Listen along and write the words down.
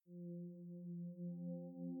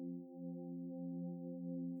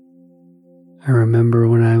I remember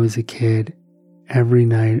when I was a kid, every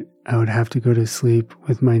night I would have to go to sleep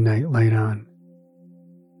with my nightlight on.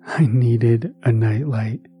 I needed a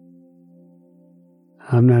nightlight.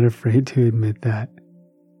 I'm not afraid to admit that.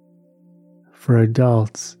 For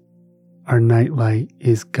adults, our nightlight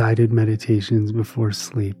is guided meditations before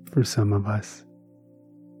sleep for some of us.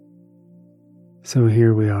 So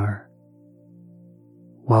here we are.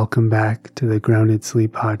 Welcome back to the Grounded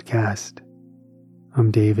Sleep Podcast. I'm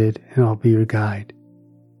David, and I'll be your guide.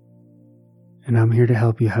 And I'm here to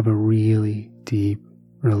help you have a really deep,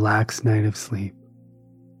 relaxed night of sleep.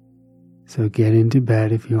 So get into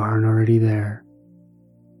bed if you aren't already there.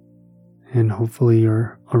 And hopefully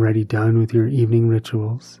you're already done with your evening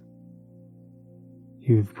rituals.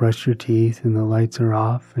 You've brushed your teeth and the lights are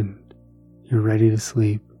off and you're ready to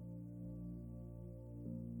sleep.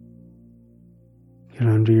 Get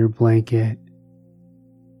under your blanket.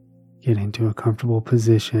 Get into a comfortable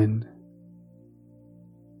position.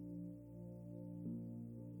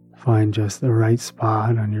 Find just the right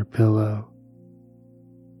spot on your pillow.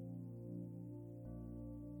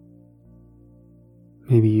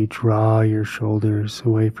 Maybe you draw your shoulders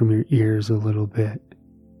away from your ears a little bit.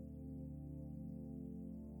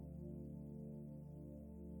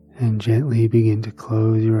 And gently begin to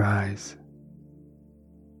close your eyes.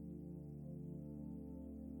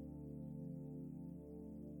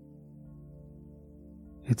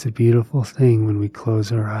 It's a beautiful thing when we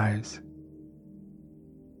close our eyes.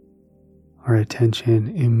 Our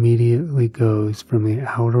attention immediately goes from the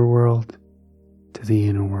outer world to the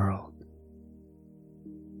inner world.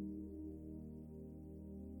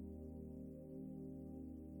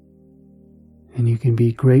 And you can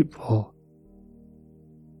be grateful.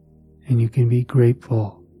 And you can be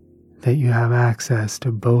grateful that you have access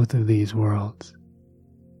to both of these worlds.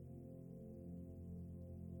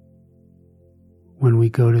 When we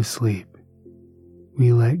go to sleep,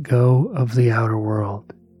 we let go of the outer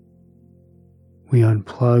world. We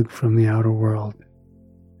unplug from the outer world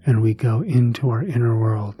and we go into our inner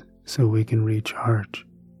world so we can recharge.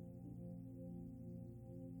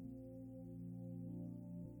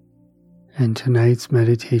 And tonight's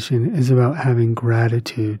meditation is about having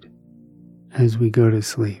gratitude as we go to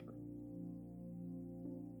sleep.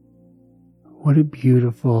 What a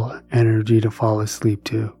beautiful energy to fall asleep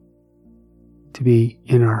to be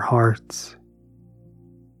in our hearts,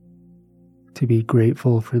 to be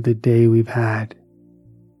grateful for the day we've had,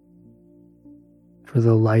 for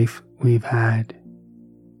the life we've had,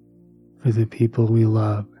 for the people we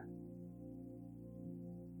love.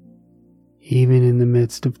 Even in the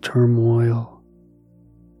midst of turmoil,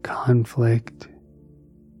 conflict,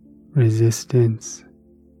 resistance,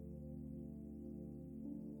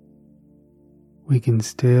 we can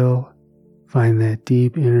still find that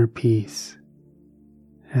deep inner peace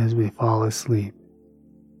as we fall asleep.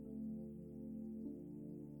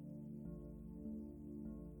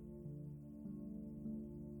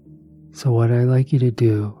 So what I'd like you to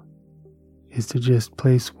do is to just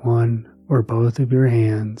place one or both of your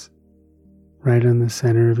hands right on the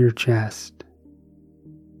center of your chest,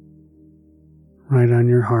 right on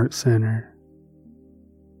your heart center.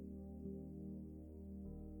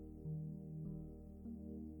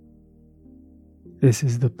 This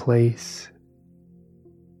is the place,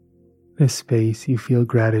 the space you feel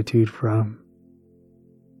gratitude from.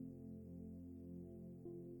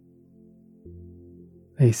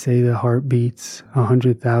 They say the heart beats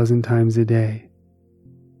 100,000 times a day.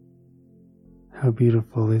 How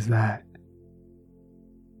beautiful is that?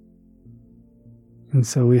 And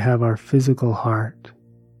so we have our physical heart,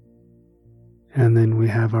 and then we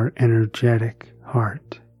have our energetic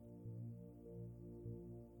heart.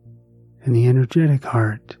 And the energetic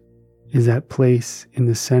heart is that place in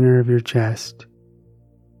the center of your chest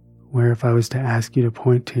where if I was to ask you to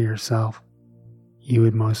point to yourself, you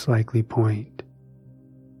would most likely point.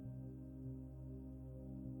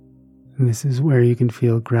 And this is where you can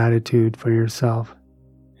feel gratitude for yourself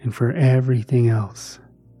and for everything else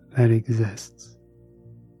that exists.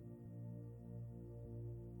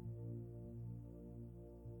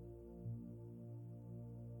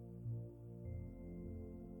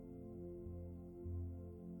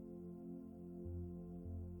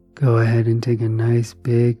 Go ahead and take a nice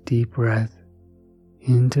big deep breath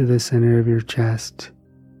into the center of your chest.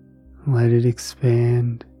 Let it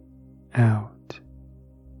expand out.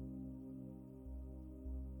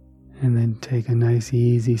 And then take a nice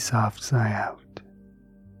easy soft sigh out.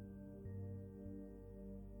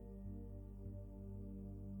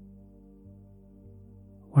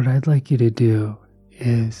 What I'd like you to do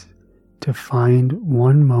is to find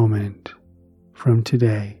one moment from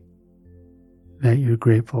today that you're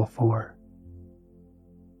grateful for.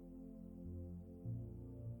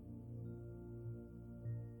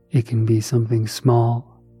 It can be something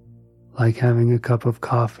small, like having a cup of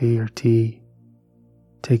coffee or tea,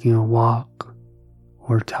 taking a walk,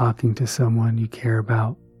 or talking to someone you care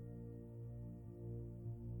about.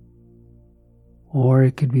 Or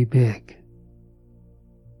it could be big,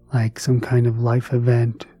 like some kind of life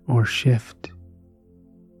event or shift.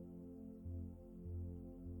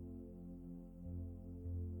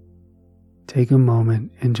 Take a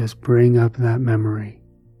moment and just bring up that memory.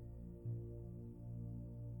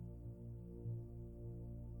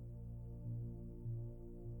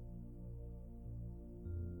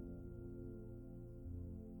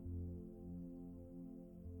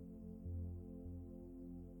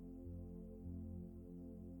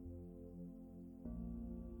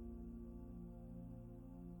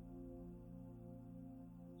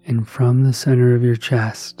 And from the center of your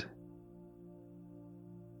chest,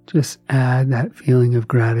 just add that feeling of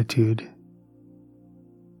gratitude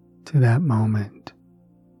to that moment.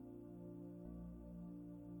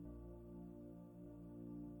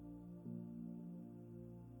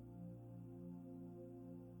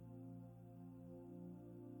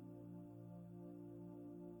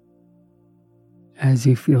 As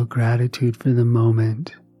you feel gratitude for the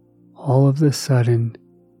moment, all of a sudden,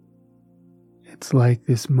 it's like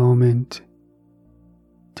this moment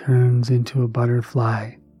turns into a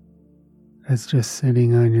butterfly that's just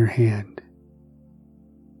sitting on your hand.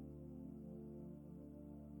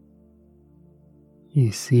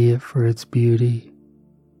 You see it for its beauty,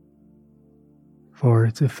 for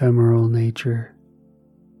its ephemeral nature.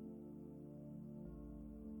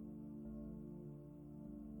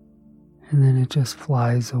 And then it just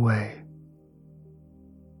flies away.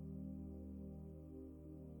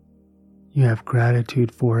 You have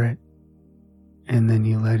gratitude for it, and then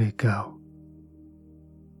you let it go.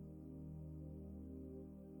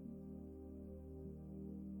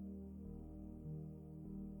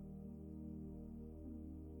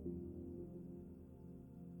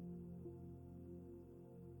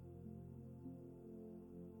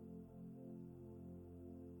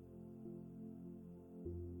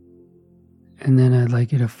 And then I'd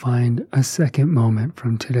like you to find a second moment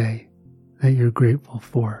from today that you're grateful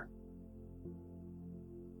for.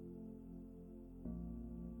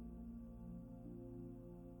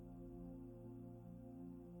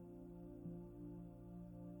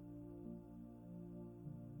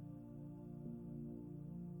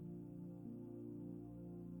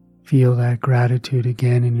 Feel that gratitude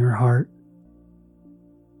again in your heart.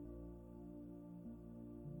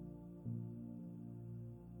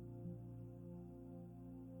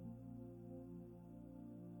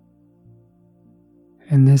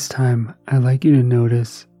 And this time, I'd like you to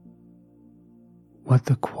notice what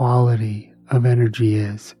the quality of energy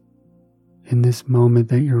is in this moment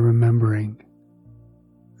that you're remembering,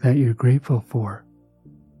 that you're grateful for.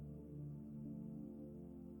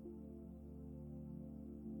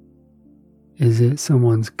 Is it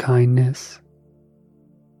someone's kindness?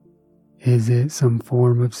 Is it some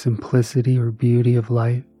form of simplicity or beauty of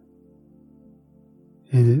life?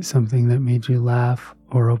 Is it something that made you laugh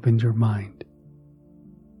or opened your mind?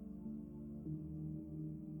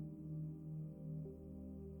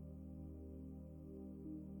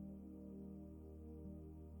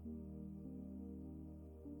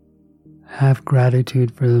 Have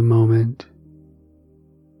gratitude for the moment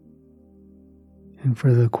and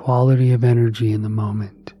for the quality of energy in the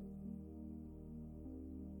moment.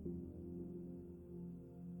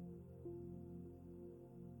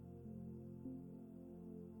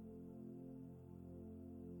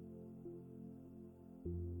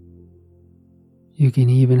 You can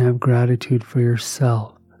even have gratitude for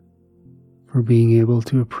yourself for being able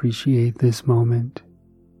to appreciate this moment.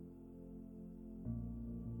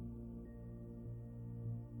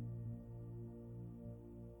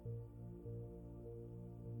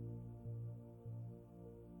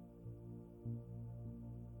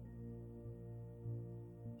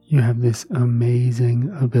 You have this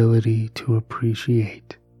amazing ability to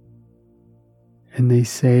appreciate. And they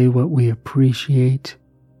say what we appreciate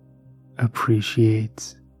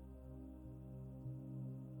appreciates.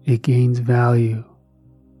 It gains value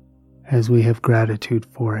as we have gratitude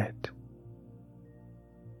for it.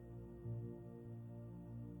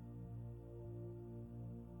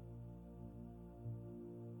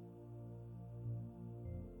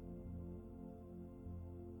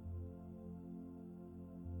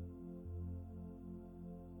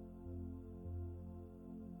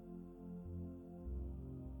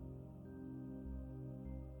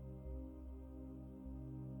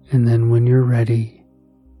 And then when you're ready,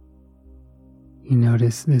 you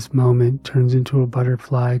notice this moment turns into a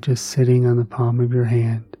butterfly just sitting on the palm of your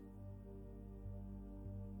hand.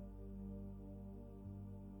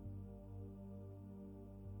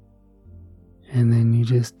 and then you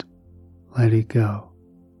just let it go.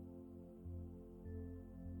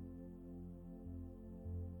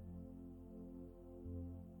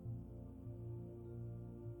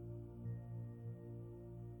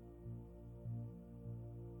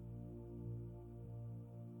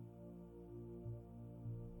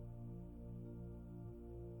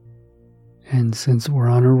 And since we're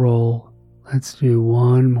on a roll, let's do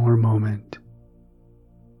one more moment.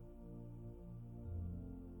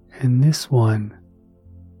 And this one,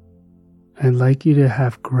 I'd like you to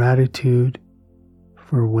have gratitude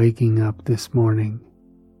for waking up this morning.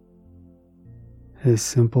 As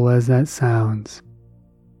simple as that sounds,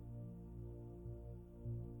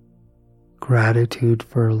 gratitude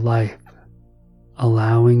for life,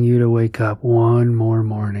 allowing you to wake up one more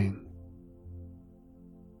morning.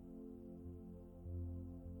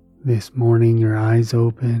 This morning your eyes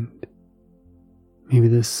opened, maybe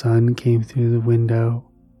the sun came through the window.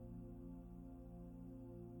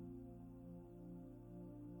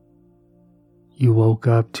 You woke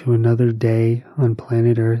up to another day on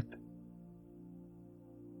planet Earth.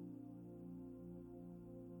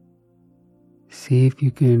 See if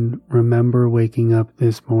you can remember waking up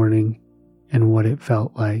this morning and what it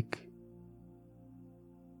felt like.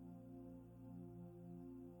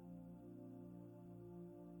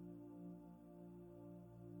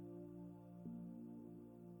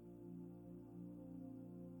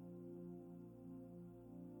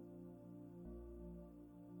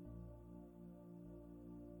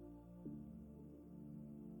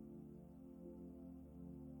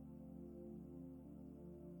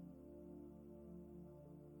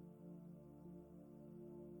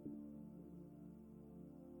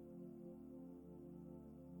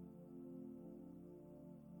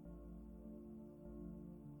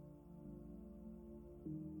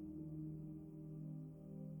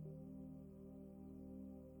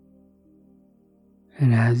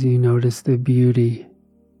 And as you notice the beauty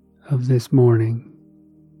of this morning,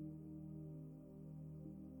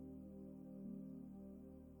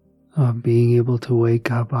 of being able to wake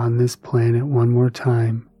up on this planet one more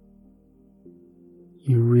time,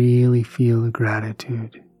 you really feel the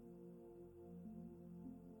gratitude.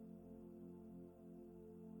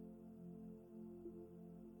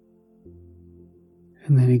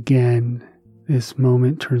 And then again, this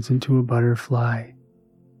moment turns into a butterfly.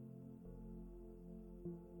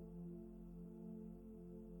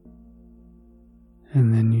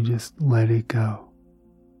 And then you just let it go.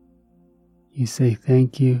 You say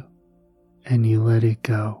thank you, and you let it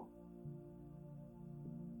go.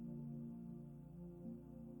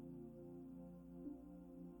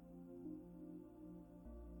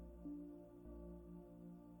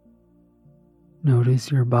 Notice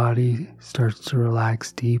your body starts to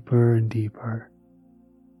relax deeper and deeper.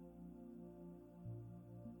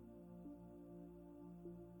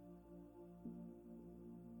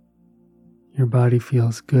 Your body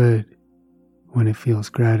feels good when it feels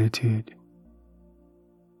gratitude.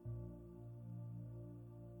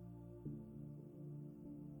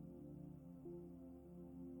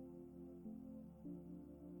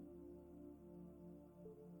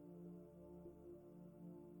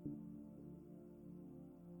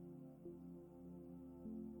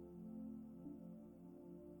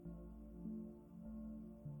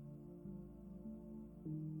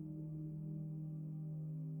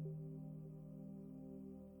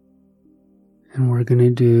 And we're going to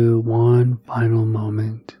do one final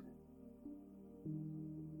moment.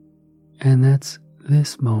 And that's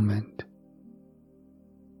this moment.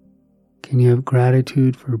 Can you have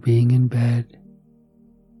gratitude for being in bed,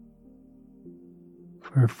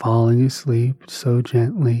 for falling asleep so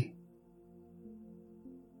gently?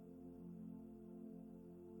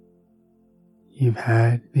 You've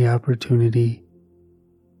had the opportunity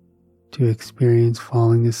to experience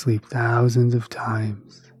falling asleep thousands of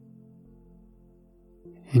times.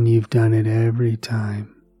 And you've done it every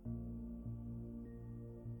time.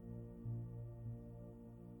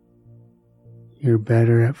 You're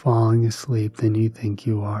better at falling asleep than you think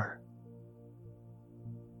you are.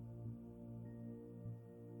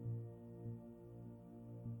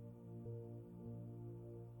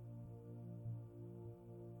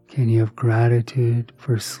 Can you have gratitude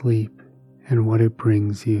for sleep and what it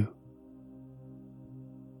brings you?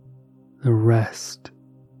 The rest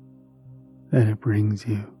that it brings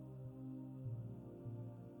you,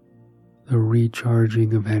 the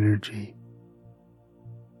recharging of energy,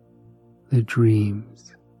 the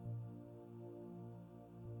dreams.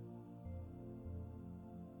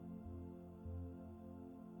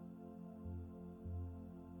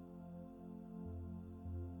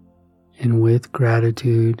 And with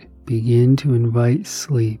gratitude, begin to invite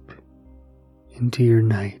sleep into your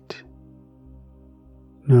night.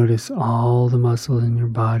 Notice all the muscles in your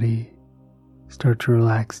body start to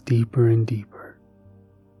relax deeper and deeper.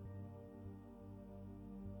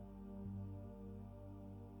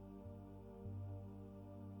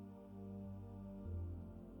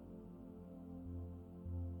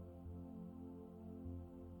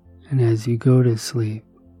 And as you go to sleep,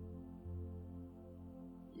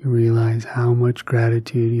 you realize how much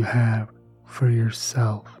gratitude you have for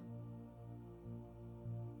yourself.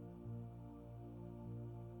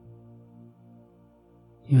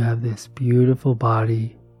 You have this beautiful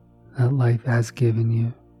body that life has given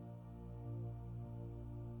you.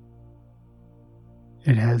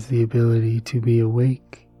 It has the ability to be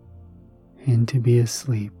awake and to be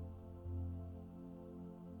asleep.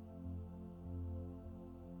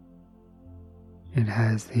 It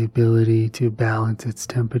has the ability to balance its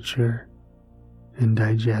temperature and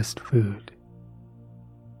digest food.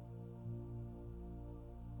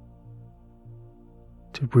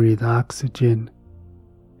 To breathe oxygen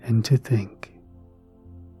and to think.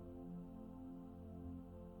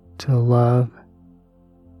 To love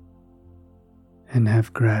and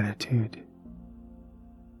have gratitude.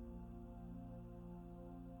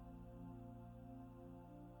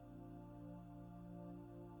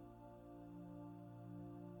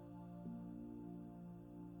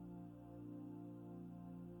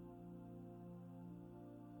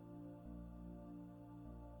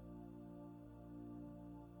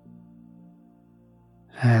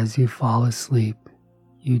 As you fall asleep,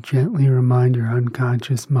 you gently remind your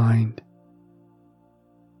unconscious mind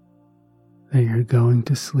that you're going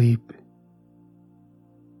to sleep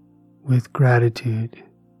with gratitude,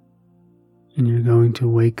 and you're going to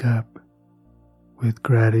wake up with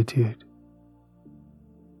gratitude.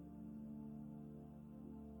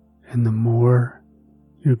 And the more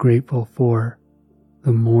you're grateful for,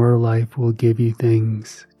 the more life will give you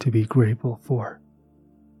things to be grateful for.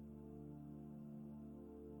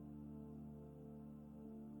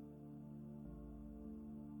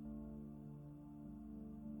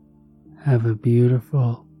 Have a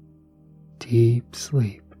beautiful, deep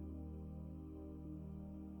sleep.